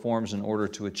political reforms in order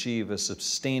to achieve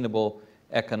sustainable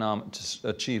economic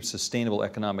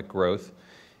growth?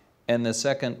 And the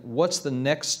second, what's the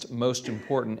next most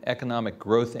important economic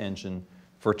growth engine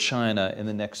for China in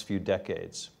the next few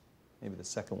decades? Maybe the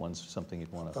second one's something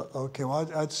you'd want to... Okay, well,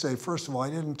 I'd say, first of all, I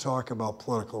didn't talk about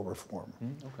political reform.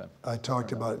 Okay. I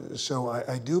talked about, so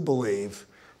I do believe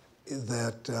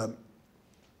that,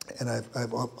 and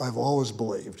I've always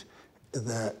believed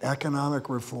that economic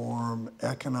reform,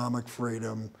 economic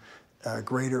freedom,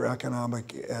 greater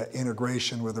economic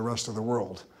integration with the rest of the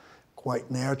world quite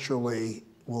naturally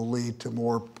will lead to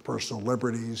more personal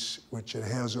liberties, which it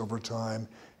has over time,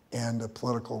 and a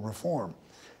political reform.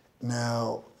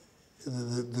 Now,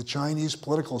 the Chinese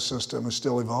political system is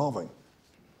still evolving.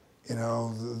 You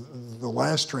know, the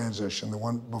last transition, the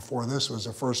one before this, was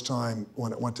the first time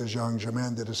when it went to Jiang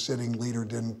Zemin that a sitting leader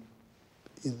didn't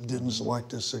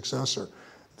select his successor.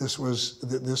 This was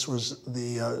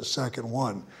the second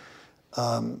one.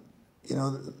 You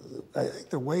know, I think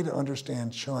the way to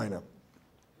understand China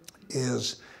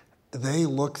is they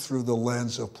look through the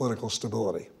lens of political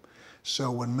stability.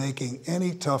 So when making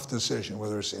any tough decision,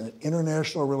 whether it's in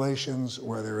international relations,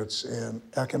 whether it's in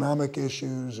economic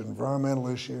issues, environmental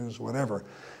issues, whatever,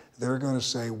 they're going to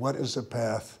say, what is the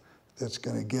path that's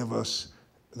going to give us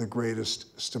the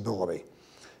greatest stability?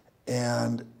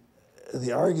 And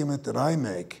the argument that I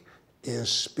make is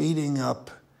speeding up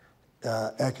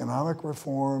economic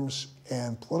reforms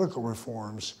and political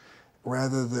reforms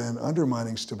rather than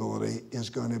undermining stability is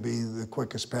going to be the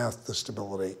quickest path to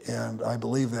stability. And I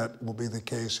believe that will be the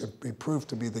case, it'll be proved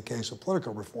to be the case of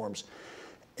political reforms.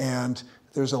 And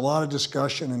there's a lot of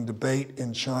discussion and debate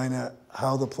in China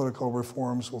how the political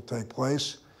reforms will take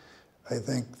place. I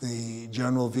think the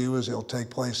general view is they'll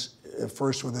take place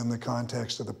first within the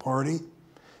context of the party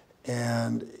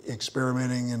and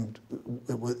experimenting at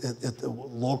the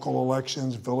local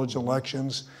elections, village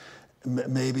elections,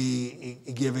 maybe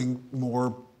giving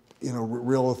more, you know,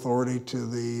 real authority to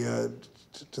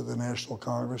the National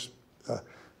Congress,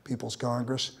 People's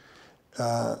Congress.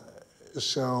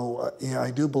 So yeah, I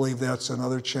do believe that's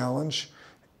another challenge,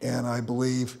 and I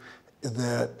believe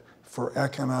that for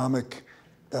economic,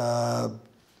 you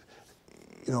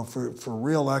know, for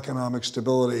real economic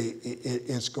stability,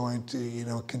 it's going to, you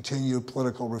know, continued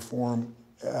political reform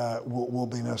will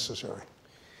be necessary.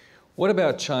 What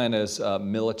about China's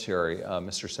military,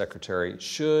 Mr. Secretary?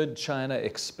 Should China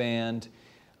expand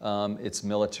its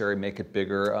military, make it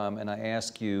bigger? And I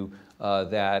ask you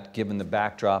that given the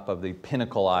backdrop of the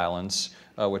Pinnacle Islands,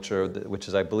 which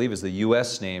is, I believe, is the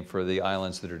U.S. name for the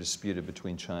islands that are disputed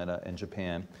between China and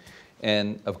Japan,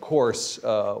 and of course,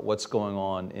 what's going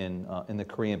on in the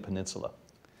Korean Peninsula.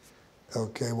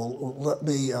 Okay, well, let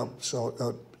me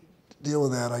deal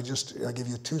with that. I give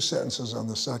you 2 sentences on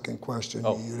the second question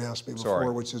you'd asked me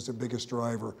before, which is the biggest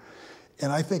driver,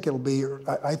 and I think it'll be.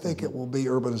 I think it will be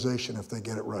urbanization if they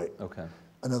get it right. Okay.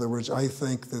 In other words, I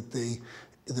think that the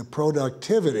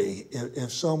productivity,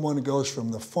 if someone goes from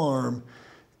the farm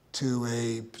to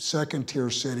a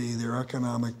second-tier city, their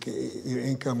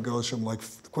income goes from like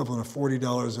equivalent of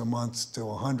 $40 a month to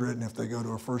 $100, and if they go to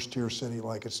a first-tier city,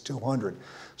 like it's $200.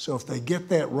 So if they get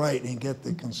that right and get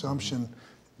the consumption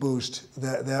boost,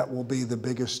 that will be the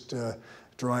biggest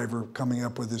driver coming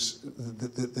up with this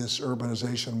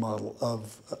urbanization model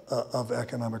of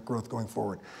economic growth going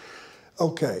forward.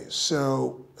 Okay,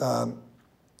 so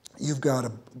you've got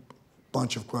a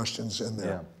bunch of questions in there.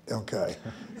 Yeah. Okay,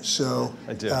 so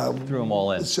I did. Threw them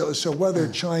all in. So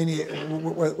whether China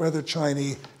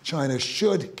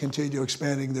should continue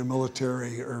expanding their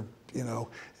military, or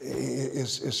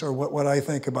is sort of what I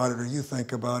think about it or you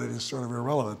think about it is sort of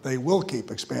irrelevant. They will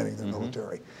keep expanding their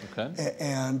military. Okay.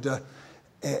 And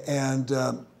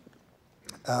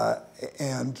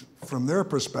from their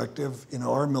perspective,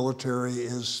 our military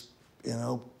is,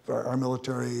 our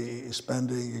military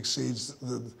spending exceeds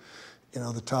the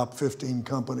top 15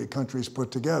 countries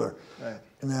put together. Right.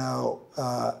 Now,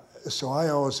 so I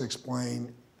always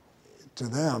explain to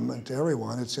them and to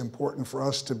everyone, it's important for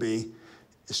us to be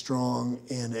strong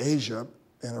in Asia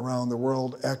and around the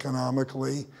world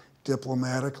economically,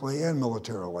 diplomatically, and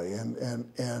militarily, and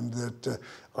that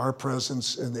our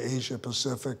presence in the Asia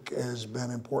Pacific has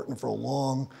been important for a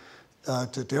long,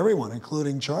 to everyone,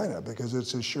 including China, because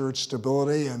it's assured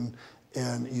stability, and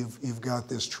you've got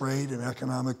this trade and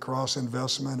economic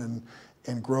cross-investment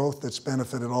and growth that's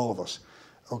benefited all of us.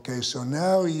 Okay, so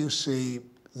now you see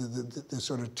the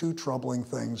sort of two troubling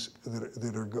things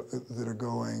that are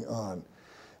going on.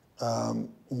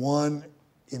 One,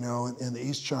 in the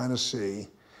East China Sea,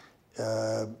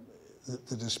 the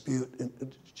dispute in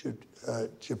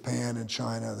Japan and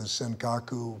China, the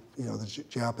Senkaku, the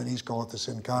Japanese call it the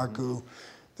Senkaku,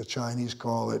 the Chinese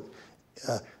call it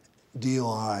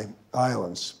DOI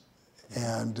Islands,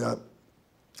 and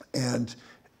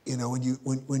when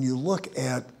you look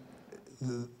at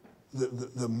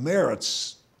the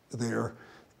merits there,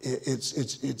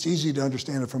 it's easy to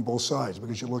understand it from both sides,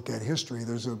 because you look at history.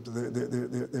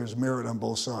 There's merit on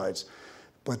both sides,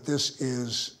 but this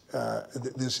is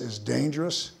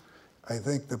dangerous. I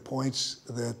think the points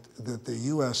that the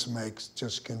U.S. makes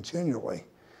just continually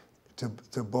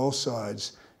to both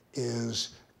sides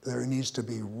is there needs to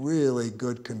be really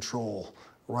good control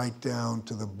right down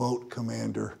to the boat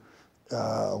commander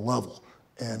level,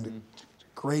 and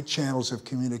great channels of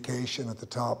communication at the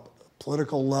top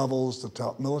political levels, the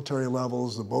top military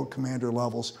levels, the boat commander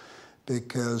levels,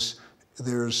 because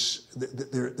there's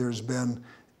been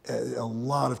a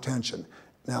lot of tension.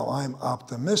 Now, I'm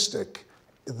optimistic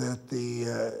that the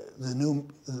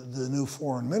new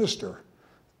foreign minister,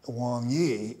 Wang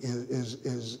Yi,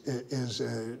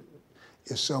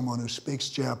 is someone who speaks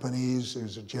Japanese,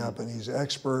 is a Japanese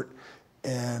expert,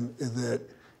 and that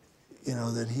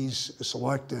he's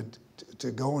selected to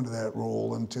go into that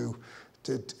role, and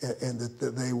and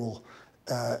that they will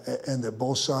and that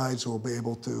both sides will be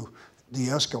able to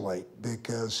de-escalate,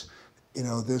 because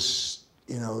this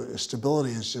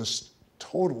stability is just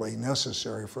totally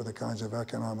necessary for the kinds of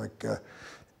economic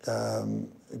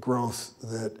growth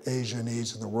that Asia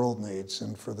needs and the world needs,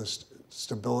 and for the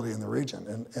stability in the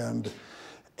region. And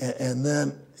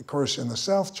then, of course, in the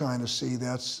South China Sea,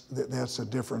 that's a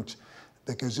different,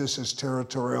 because this is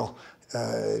territorial.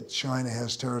 China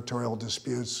has territorial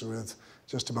disputes with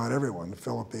just about everyone: the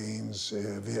Philippines,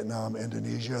 Vietnam,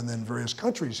 Indonesia, and then various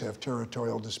countries have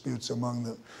territorial disputes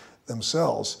among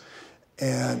themselves.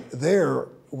 And there,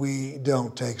 we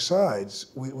don't take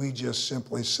sides. We just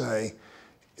simply say,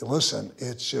 listen,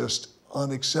 it's just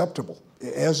unacceptable,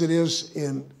 as it is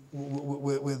in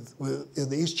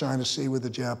the East China Sea with the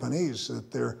Japanese,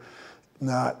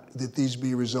 that these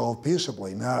be resolved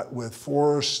peaceably, not with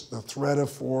force, the threat of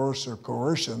force or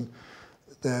coercion,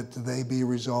 that they be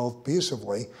resolved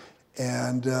peaceably,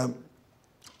 and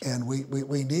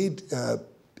we need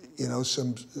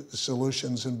some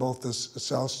solutions in both the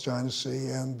South China Sea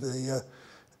and the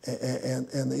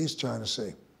East China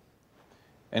Sea.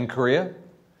 And Korea?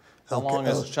 How long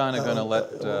is China going to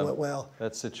let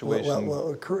that situation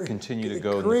continue to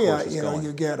go? Korea,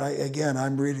 again,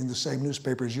 I'm reading the same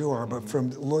newspaper as you are, but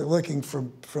from looking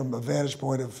from a vantage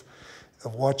point of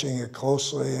watching it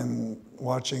closely and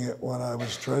watching it when I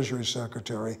was Treasury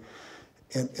Secretary,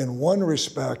 in one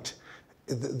respect,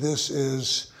 this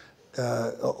is,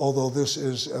 although this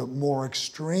is a more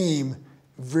extreme,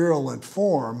 virulent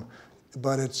form,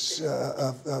 but it's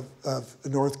of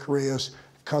North Korea's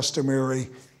customary,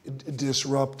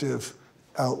 disruptive,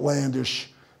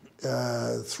 outlandish,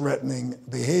 threatening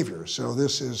behavior. So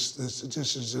this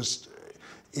is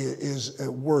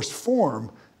a worst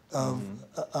form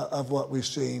of what we've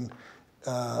seen.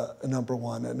 Number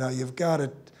one, and now you've got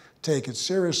to take it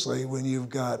seriously when you've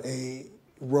got a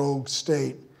rogue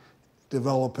state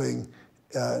developing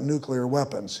nuclear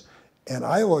weapons. And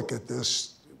I look at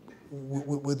this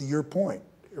with your point,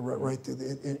 right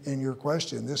in your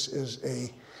question. This is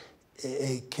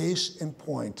a case in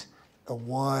point of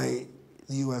why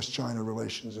the U.S.-China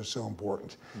relations are so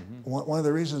important. One of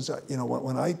the reasons,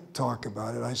 when I talk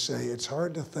about it, I say it's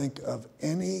hard to think of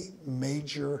any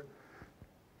major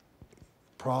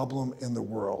problem in the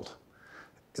world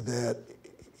that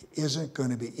isn't going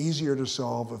to be easier to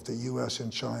solve if the U.S.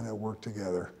 and China work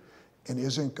together, and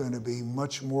isn't going to be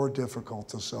much more difficult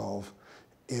to solve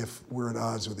if we're at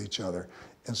odds with each other.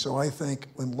 And so I think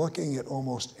when looking at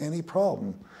almost any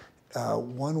problem,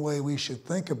 one way we should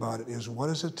think about it is, what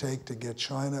does it take to get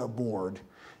China aboard?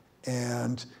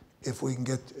 And if we can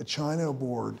get China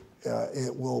aboard,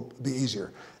 it will be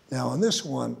easier. Now, on this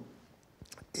one,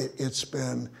 it's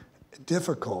been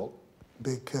difficult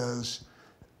because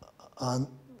on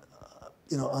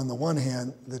the one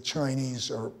hand, the Chinese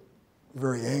are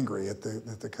very angry at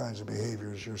the kinds of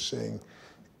behaviors you're seeing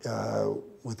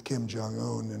with Kim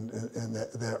Jong-un and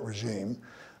that regime.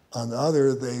 On the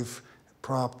other, they've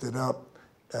propped it up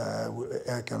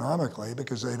economically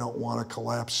because they don't want a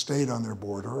collapsed state on their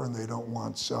border, and they don't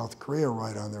want South Korea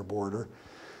right on their border.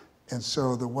 And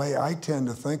so the way I tend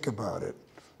to think about it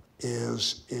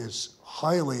is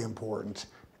highly important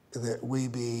that we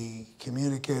be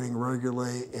communicating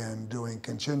regularly and doing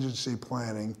contingency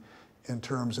planning in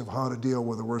terms of how to deal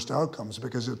with the worst outcomes,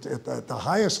 because at the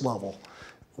highest level,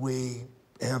 we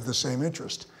have the same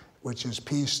interest, which is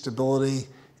peace, stability,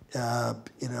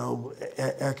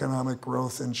 economic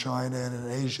growth in China and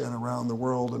in Asia and around the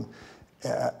world,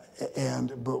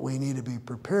 but we need to be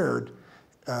prepared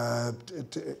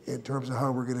in terms of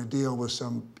how we're going to deal with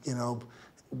some,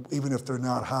 even if they're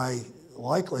not high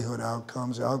likelihood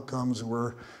outcomes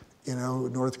where,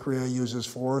 North Korea uses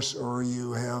force, or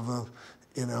you have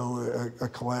a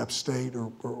collapsed state, or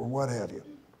what have you.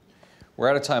 We're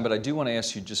out of time, but I do want to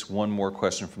ask you just one more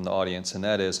question from the audience, and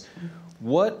that is,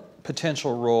 what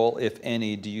potential role, if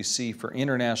any, do you see for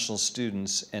international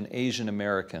students and Asian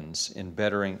Americans in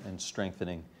bettering and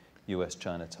strengthening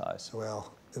U.S.-China ties?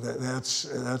 Well, that's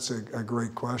a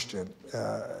great question,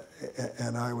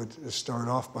 and I would start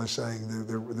off by saying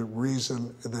the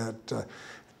reason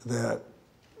that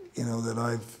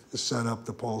I've set up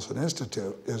the Paulson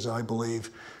Institute is I believe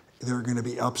there are going to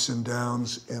be ups and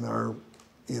downs in our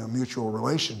mutual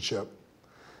relationship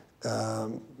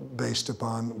based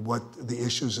upon what the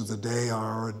issues of the day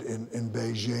are in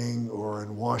Beijing or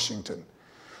in Washington.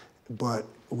 But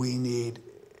we need,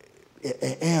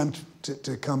 and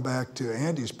to come back to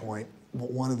Andy's point,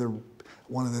 one of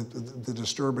the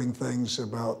disturbing things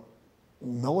about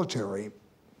military,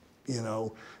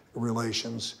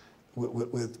 relations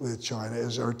with China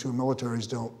is our two militaries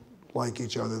don't like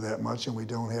each other that much, and we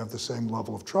don't have the same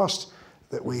level of trust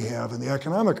that we have in the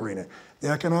economic arena. The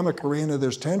economic arena,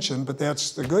 there's tension, but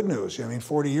that's the good news.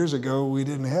 40 years ago, we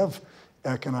didn't have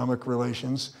economic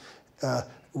relations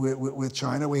with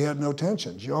China. We had no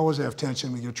tensions. You always have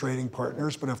tension with your trading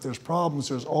partners, but if there's problems,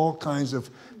 there's all kinds of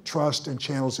trust and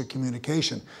channels of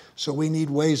communication. So we need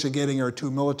ways of getting our two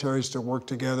militaries to work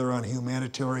together on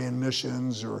humanitarian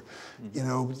missions, or,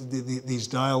 these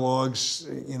dialogues,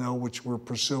 which we're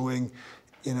pursuing,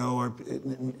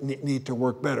 need to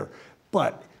work better.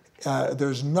 But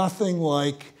there's nothing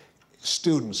like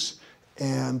students,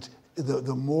 and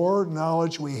the more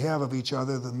knowledge we have of each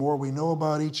other, the more we know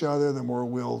about each other, the more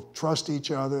we'll trust each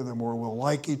other, the more we'll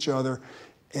like each other,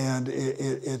 and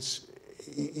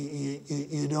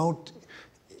you don't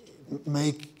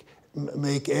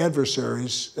make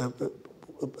adversaries.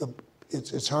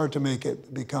 It's hard to make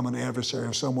it become an adversary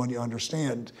of someone you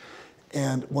understand,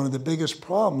 and one of the biggest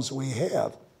problems we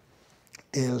have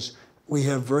is we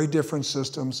have very different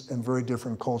systems and very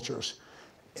different cultures.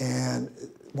 And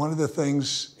one of the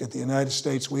things at the United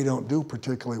States we don't do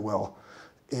particularly well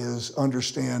is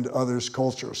understand others'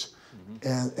 cultures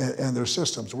and their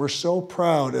systems. We're so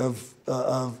proud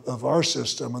of our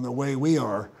system and the way we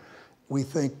are. We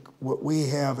think what we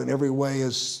have in every way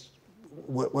is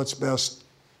what's best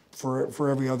for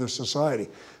every other society.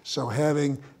 So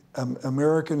having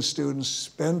American students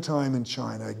spend time in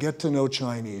China, get to know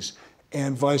Chinese,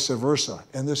 and vice versa,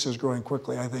 and this is growing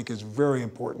quickly, I think is very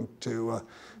important to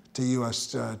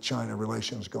U.S.-China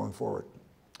relations going forward.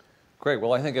 Great.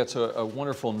 Well, I think that's a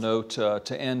wonderful note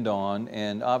to end on,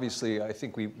 and obviously I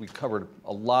think we covered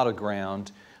a lot of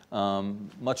ground,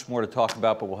 much more to talk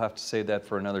about, but we'll have to save that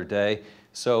for another day.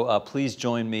 So please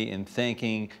join me in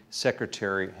thanking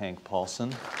Secretary Hank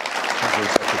Paulson, Treasury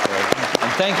Secretary,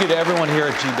 and thank you to everyone here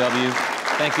at GW.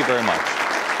 Thank you very much.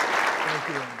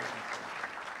 Thank you.